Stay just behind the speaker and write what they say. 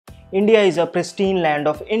India is a pristine land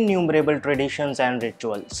of innumerable traditions and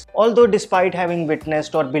rituals. Although despite having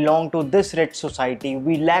witnessed or belonged to this rich society,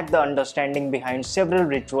 we lack the understanding behind several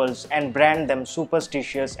rituals and brand them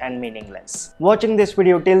superstitious and meaningless. Watching this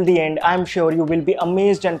video till the end, I am sure you will be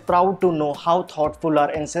amazed and proud to know how thoughtful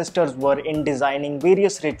our ancestors were in designing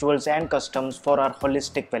various rituals and customs for our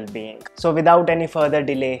holistic well-being. So without any further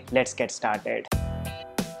delay, let's get started.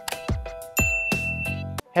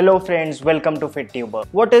 Hello friends, welcome to FitTuber.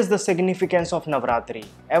 What is the significance of Navratri?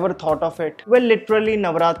 Ever thought of it? Well, literally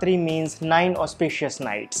Navratri means 9 auspicious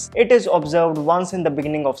nights. It is observed once in the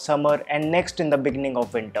beginning of summer and next in the beginning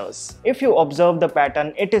of winters. If you observe the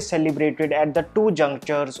pattern, it is celebrated at the two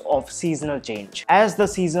junctures of seasonal change. As the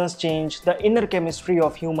seasons change, the inner chemistry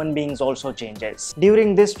of human beings also changes.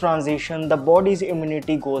 During this transition, the body's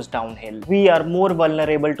immunity goes downhill. We are more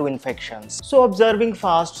vulnerable to infections. So observing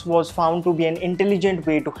fasts was found to be an intelligent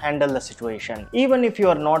way to handle the situation. Even if you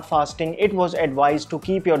are not fasting, it was advised to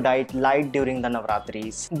keep your diet light during the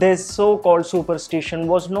Navratris. This so-called superstition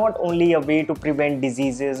was not only a way to prevent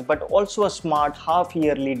diseases but also a smart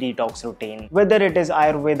half-yearly detox routine. Whether it is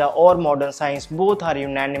Ayurveda or modern science, both are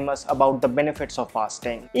unanimous about the benefits of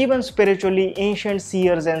fasting. Even spiritually, ancient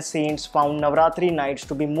seers and saints found Navratri nights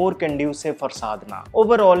to be more conducive for sadhana.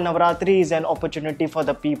 Overall, Navratri is an opportunity for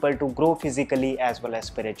the people to grow physically as well as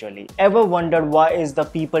spiritually. Ever wondered why is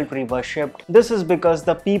the Peepal tree worshipped? This is because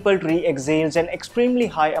the Peepal tree exhales an extremely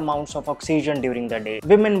high amounts of oxygen during the day.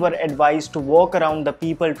 Women were advised to walk around the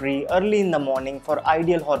Peepal tree early in the morning for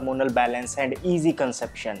ideal hormonal balance and easy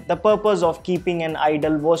conception. The purpose of keeping an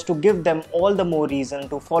idol was to give them all the more reason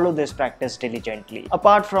to follow this practice diligently.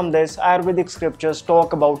 Apart from this, Ayurvedic scriptures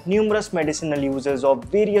talk about numerous medicinal uses of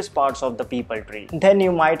various parts of the Peepal tree. Then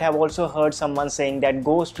you might have also heard someone saying that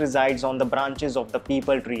ghost resides on the branches of the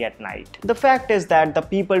Peepal tree at night. The fact is that the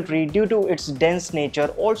Peepal tree, due to its dense nature,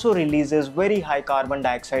 also releases very high carbon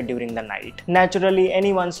dioxide during the night. Naturally,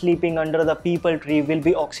 anyone sleeping under the Peepal tree will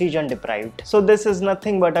be oxygen deprived. So this is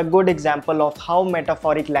nothing but a good example of how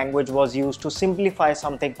metaphoric language was used to simplify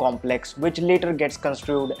something complex, which later gets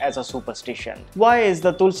construed as a superstition. Why is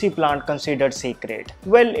the Tulsi plant considered sacred?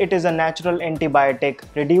 Well, it is a natural antibiotic,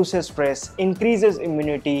 reduces stress, increases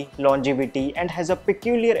immunity, longevity, and has a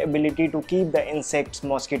peculiar ability to keep the insects,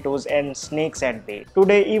 mosquitoes, and snakes at bay.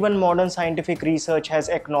 Today, even modern scientific research has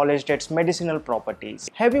acknowledged its medicinal properties.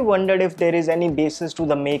 Have you wondered if there is any basis to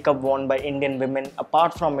the makeup worn by Indian women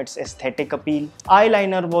apart from its aesthetic appeal?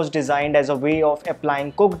 Eyeliner was designed as a way of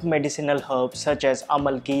applying cooked medicinal herbs such as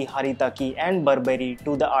amalki, haritaki, and barberry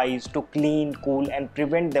to the eyes to clean, cool, and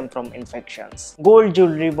prevent them from infections. Gold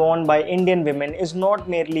jewelry worn by Indian women is not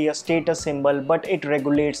merely a status symbol, but it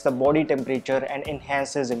regulates the body temperature and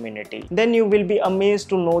enhances immunity. Then you will be amazed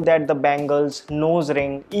to know that the bangles, nose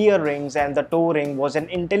ring, earrings, and the toe ring was an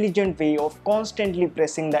intelligent way of constantly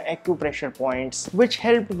pressing the acupressure points, which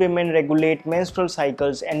helped women regulate menstrual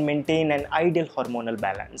cycles and maintain an ideal hormonal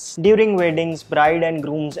balance. During weddings, bride and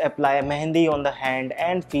grooms apply mehendi on the hand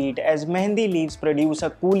and feet, as mehendi leaves produce a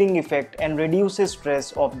cooling effect and reduces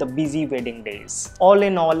stress of the busy wedding days. All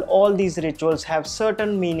in all these rituals have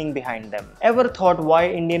certain meaning behind them. Ever thought why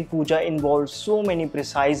Indian puja involves so many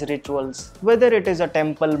precise rituals? Whether it is a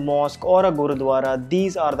temple, mosque, or a gurudwara,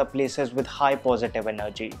 these are the places with high positive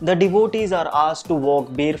energy. The devotees are asked to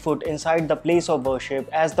walk barefoot inside the place of worship,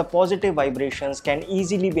 as the positive vibrations can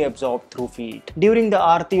easily be absorbed through feet. During the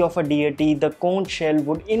aarti of a deity, the conch shell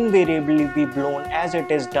would invariably be blown, as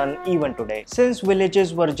it is done even today. Since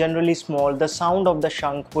villages were generally small, the sound of the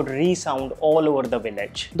shank would resound all over the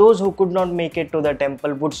village. Those who could not make it to the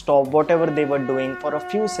temple would stop whatever they were doing for a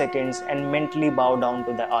few seconds and mentally bow down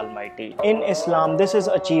to the Almighty. In Islam, this is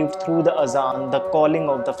achieved through the azan, the calling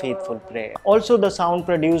of the faithful prayer. Also, the sound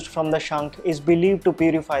produced from the shank is believed to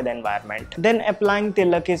purify the environment. Then applying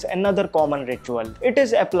tilak is another common ritual. It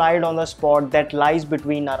is applied on the spot that lies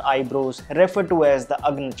between our eyebrows, referred to as the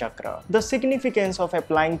Agna Chakra. The significance of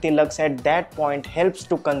applying tilaks at that point helps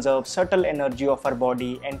to conserve subtle energy of our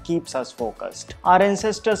body and keeps us focused. Our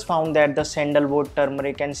ancestors found that the sandalwood,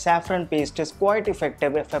 turmeric, and saffron paste is quite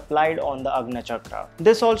effective if applied on the Agna Chakra.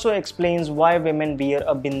 This also explains why women wear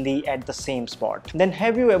a bindi at the same spot. Then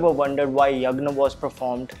have you ever wondered why yagna was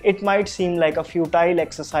performed? It might seem like a futile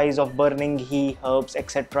exercise of burning ghee, herbs,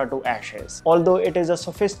 etc. to ashes, although it is a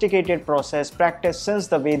sophisticated process practiced since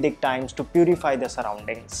the Vedic times to purify the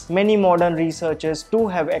surroundings. Many modern researchers too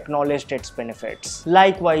have acknowledged its benefits.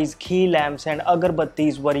 Likewise, ghee lamps and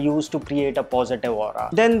agarbattis were used to create a positive aura.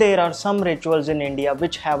 Then there are some rituals in India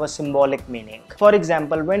which have a symbolic meaning. For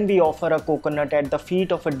example, when we offer a coconut at the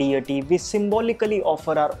feet of a deity, we symbolically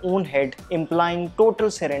offer our own head, implying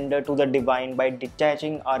total surrender to the divine by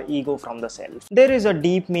detaching our ego from the self. There is a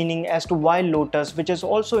deep meaning as to why lotus, which is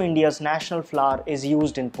also India's national flower, is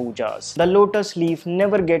used in pujas. The lotus leaf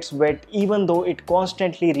never gets wet even though it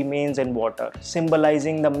constantly remains in water,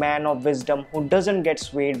 symbolizing the man of wisdom who doesn't get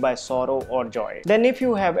swayed by sorrow or joy. Then if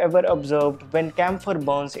you have ever observed, when camphor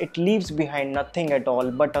burns, it leaves behind nothing at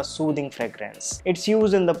all but a soothing fragrance. Its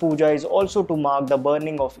use in the puja is also to mark the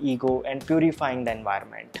burning of ego and purifying the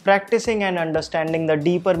environment. Practicing and understanding the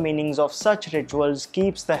deeper meanings of such rituals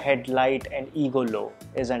keeps the head light and ego low,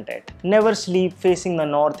 isn't it? Never sleep facing the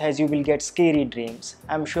north as you will get scary dreams.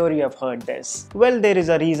 I'm sure you have heard this. Well, there is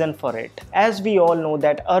a reason for it. As we all know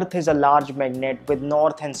that Earth is a large magnet with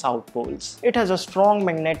north and south poles. It has a strong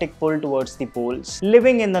magnetic pull towards the poles.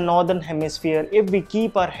 Living in the northern hemisphere, if we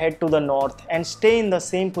keep our head to the north and stay in the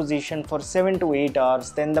same position for 7 to 8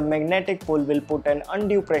 hours, then the magnetic pull will put an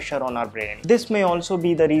undue pressure on our brain. This may also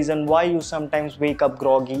be the reason why you sometimes wake up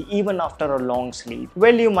groggy even after a long sleep.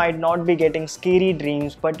 Well, you might not be getting scary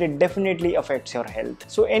dreams, but it definitely affects your health.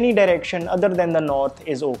 So any direction other than the north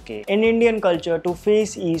is okay. In Indian culture, to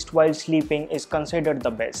face east while sleeping is considered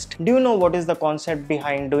the best. Do you know what is the concept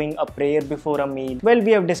behind doing a prayer before a meal? Well,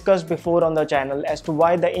 we have discussed before on the channel as to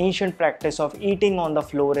why the ancient practice of eating on the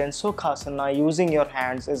floor in Sukhasana using your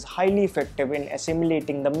hands is highly effective in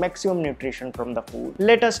assimilating the maximum nutrition from the food.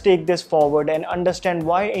 Let us take this forward and understand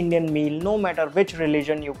why Indian meal, no matter which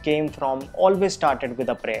religion you came from, always started with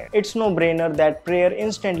a prayer. It's no brainer that prayer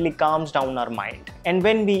instantly calms down our mind. And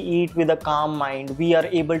when we eat with a calm mind, we are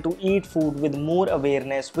able to eat food with more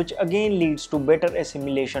awareness, which again leads to better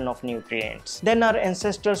assimilation of nutrients. Then our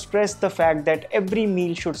ancestors stressed the fact that every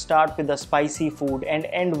meal should start with a spicy food and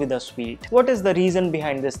end with a sweet. What is the reason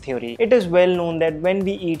behind this theory? It is well known that when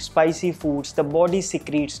we eat spicy foods, the body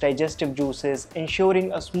secretes digestive juices,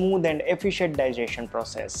 ensuring a smooth and efficient digestion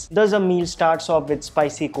process. Thus, a meal starts off with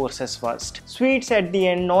spicy courses first. Sweets at the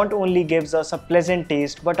end not only gives us a pleasant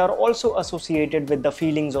taste, but are also associated with the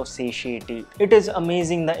feelings of satiety. It is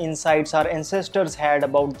amazing the insights our ancestors had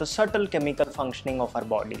about the subtle chemical functioning of our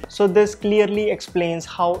body. So this clearly explains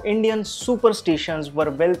how Indian superstitions were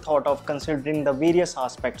well thought of considering the various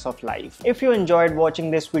aspects of life. If you enjoyed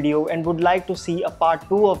watching this video and would like to see a part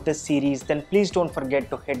 2 of this series, then please don't forget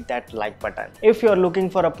to hit that like button. If you are looking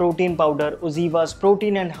for a protein powder, Uziva's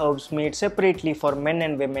protein and herbs made separately for men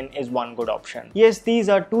and women is one good option. Yes, these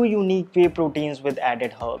are two unique whey proteins with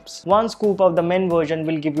added herbs. One scoop of the men version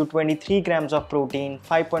will give you 23 grams of protein,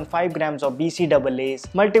 5.5 grams of BCAAs,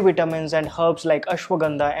 multivitamins and herbs like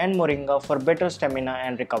ashwagandha and moringa for better stamina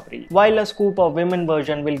and recovery. While a scoop of women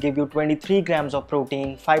version will give you 23 grams of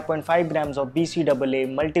protein, 5.5 grams of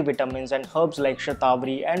BCAA, multivitamins and herbs like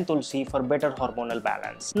shatavari and tulsi for better hormonal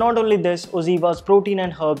balance. Not only this, Uziva's protein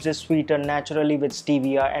and herbs is sweetened naturally with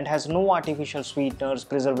stevia and has no artificial sweeteners,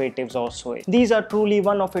 preservatives or soy. These are truly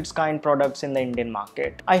one of its kind products in the Indian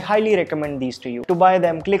market. I highly recommend these to you. To buy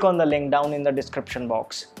them, click on the link down in the description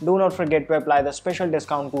box. Do not forget to apply the special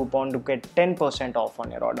discount coupon to get 10% off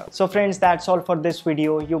on your order. So friends, that's all for this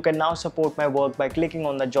video. You can now support my work by clicking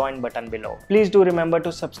on the join button below. Please do remember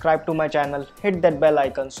to subscribe to my channel, hit that bell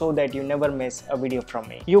icon so that you never miss a video from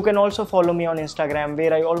me. You can also follow me on Instagram,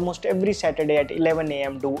 where I almost every Saturday at 11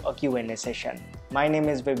 AM do a Q&A session. My name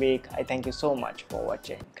is Vivek. I thank you so much for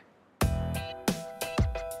watching.